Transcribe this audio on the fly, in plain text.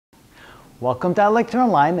Welcome to Lecture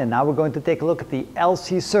Online, and now we're going to take a look at the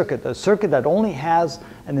LC circuit, a circuit that only has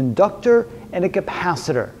an inductor and a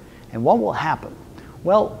capacitor. And what will happen?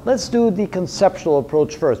 Well, let's do the conceptual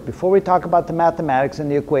approach first. Before we talk about the mathematics and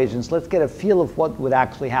the equations, let's get a feel of what would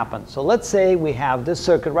actually happen. So let's say we have this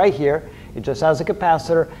circuit right here. It just has a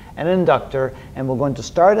capacitor and an inductor, and we're going to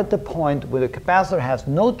start at the point where the capacitor has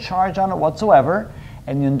no charge on it whatsoever,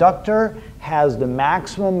 and the inductor has the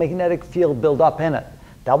maximum magnetic field built up in it.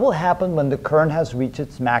 That will happen when the current has reached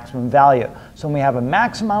its maximum value. So when we have a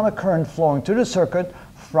maximum amount of current flowing through the circuit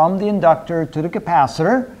from the inductor to the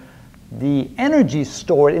capacitor, the energy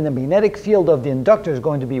stored in the magnetic field of the inductor is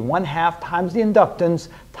going to be 1/2 times the inductance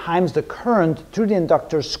times the current through the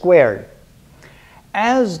inductor squared.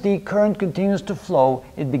 As the current continues to flow,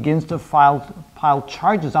 it begins to pile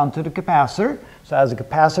charges onto the capacitor. So as the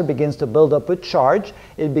capacitor begins to build up with charge,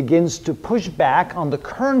 it begins to push back on the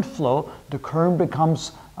current flow. The current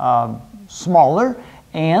becomes smaller,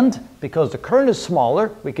 and because the current is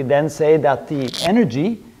smaller, we can then say that the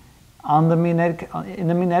energy in the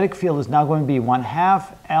magnetic field is now going to be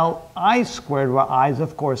 1/2 Li squared, where I is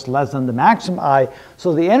of course less than the maximum I.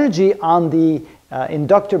 So the energy on the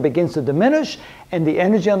inductor begins to diminish, and the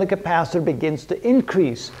energy on the capacitor begins to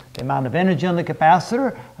increase. The amount of energy on the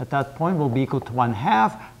capacitor at that point will be equal to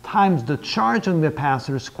 1/2 times the charge on the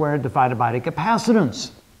capacitor squared divided by the capacitance.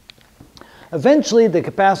 Eventually, the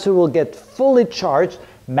capacitor will get fully charged.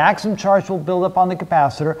 Maximum charge will build up on the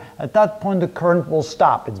capacitor. At that point, the current will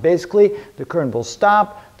stop. It's basically the current will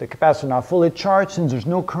stop. The capacitor now fully charged. Since there's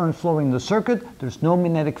no current flowing in the circuit, there's no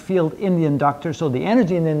magnetic field in the inductor, so the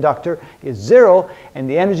energy in the inductor is 0, and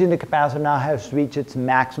the energy in the capacitor now has reached its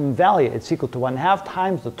maximum value. It's equal to 1/2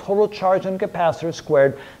 times the total charge on the capacitor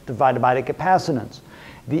squared divided by the capacitance.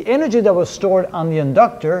 The energy that was stored on the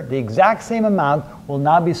inductor, the exact same amount, will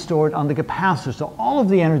now be stored on the capacitor. So all of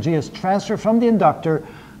the energy is transferred from the inductor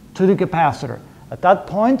to the capacitor. At that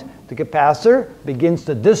point, the capacitor begins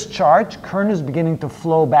to discharge. Current is beginning to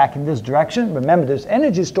flow back in this direction. Remember, there's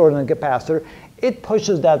energy stored in the capacitor. It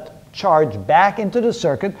pushes that charge back into the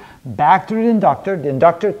circuit, back through the inductor. The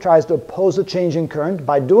inductor tries to oppose the change in current.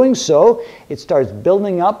 By doing so, it starts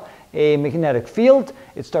building up a magnetic field.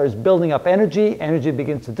 It starts building up energy. Energy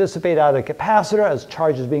begins to dissipate out of the capacitor as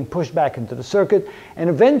charge is being pushed back into the circuit. And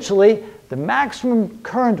eventually, the maximum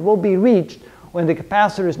current will be reached when the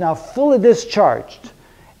capacitor is now fully discharged.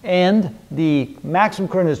 And the maximum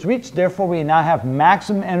current is reached. Therefore, we now have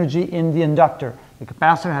maximum energy in the inductor. The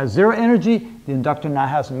capacitor has 0 energy. The inductor now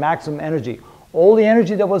has maximum energy. All the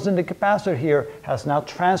energy that was in the capacitor here has now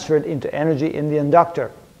transferred into energy in the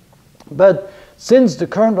inductor. But since the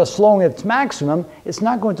current was flowing at its maximum, it's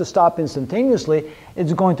not going to stop instantaneously.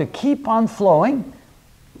 It's going to keep on flowing,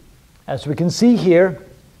 as we can see here,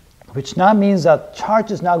 which now means that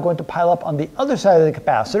charge is now going to pile up on the other side of the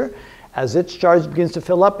capacitor. As its charge begins to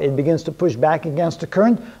fill up, it begins to push back against the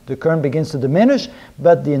current. The current begins to diminish,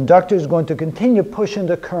 but the inductor is going to continue pushing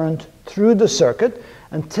the current through the circuit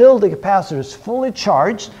until the capacitor is fully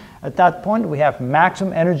charged. At that point, we have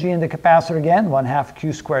maximum energy in the capacitor again, 1/2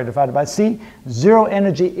 Q squared divided by C. 0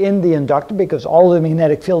 energy in the inductor because all the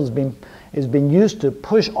magnetic field is being used to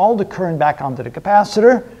push all the current back onto the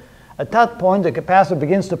capacitor. At that point, the capacitor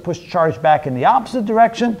begins to push charge back in the opposite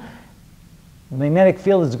direction. The magnetic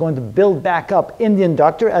field is going to build back up in the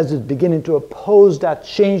inductor as it's beginning to oppose that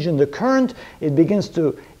change in the current. It begins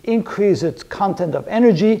to increase its content of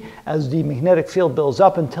energy as the magnetic field builds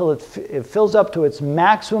up until it fills up to its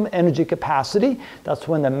maximum energy capacity. That's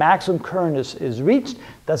when the maximum current is reached.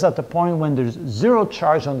 That's at the point when there's 0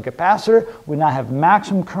 charge on the capacitor. We now have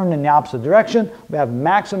maximum current in the opposite direction. We have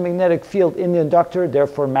maximum magnetic field in the inductor,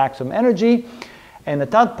 therefore maximum energy. And at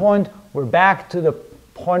that point, we're back to the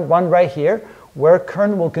point 1 right here, where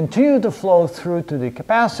current will continue to flow through to the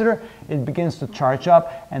capacitor. It begins to charge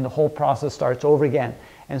up, and the whole process starts over again.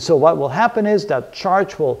 And so what will happen is that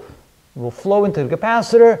charge will flow into the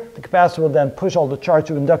capacitor. The capacitor will then push all the charge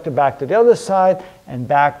to the inductor back to the other side, and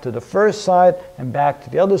back to the first side, and back to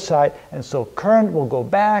the other side. And so current will go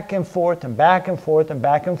back and forth, and back and forth, and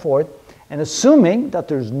back and forth. And assuming that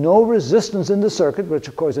there's no resistance in the circuit, which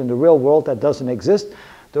of course in the real world that doesn't exist,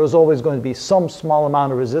 there's always going to be some small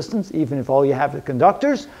amount of resistance, even if all you have is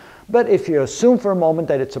conductors. But if you assume for a moment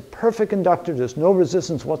that it's a perfect inductor, there's no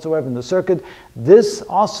resistance whatsoever in the circuit, this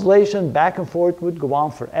oscillation back and forth would go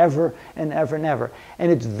on forever and ever and ever. And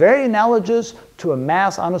it's very analogous to a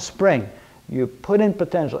mass on a spring. You put in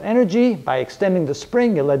potential energy, by extending the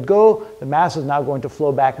spring, you let go, the mass is now going to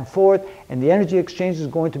flow back and forth, and the energy exchange is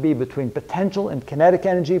going to be between potential and kinetic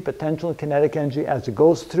energy as it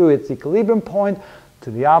goes through its equilibrium point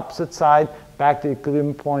to the opposite side, back to the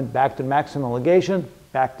equilibrium point, back to the maximum elongation,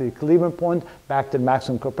 back to the equilibrium point, back to the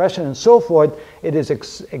maximum compression, and so forth. It is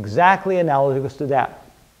exactly analogous to that.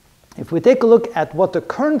 If we take a look at what the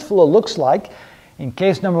current flow looks like, in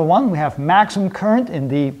case number 1, we have maximum current in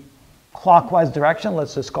the clockwise direction.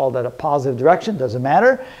 Let's just call that a positive direction, doesn't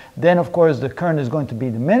matter. Then, of course, the current is going to be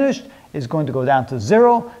diminished, is going to go down to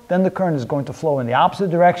 0. Then the current is going to flow in the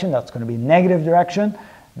opposite direction. That's going to be negative direction.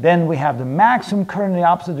 Then we have the maximum current in the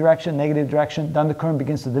opposite direction, negative direction. Then the current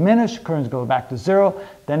begins to diminish, currents go back to 0.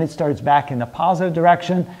 Then it starts back in the positive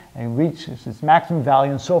direction and reaches its maximum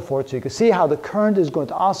value and so forth. So you can see how the current is going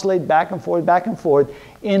to oscillate back and forth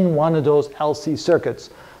in one of those LC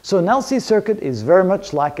circuits. So an LC circuit is very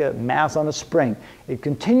much like a mass on a spring. It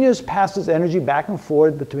continues, passes energy back and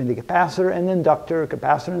forth between the capacitor and the inductor,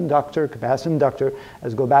 capacitor and inductor, capacitor and inductor,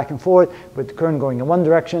 as go back and forth, with the current going in one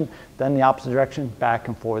direction, then the opposite direction, back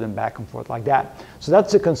and forth like that. So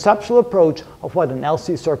that's the conceptual approach of what an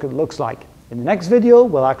LC circuit looks like. In the next video,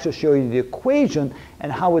 we'll actually show you the equation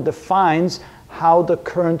and how it defines how the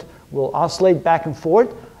current will oscillate back and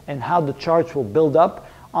forth and how the charge will build up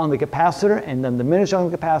on the capacitor and then diminish on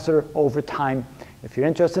the capacitor over time. If you're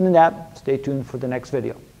interested in that, stay tuned for the next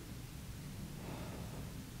video.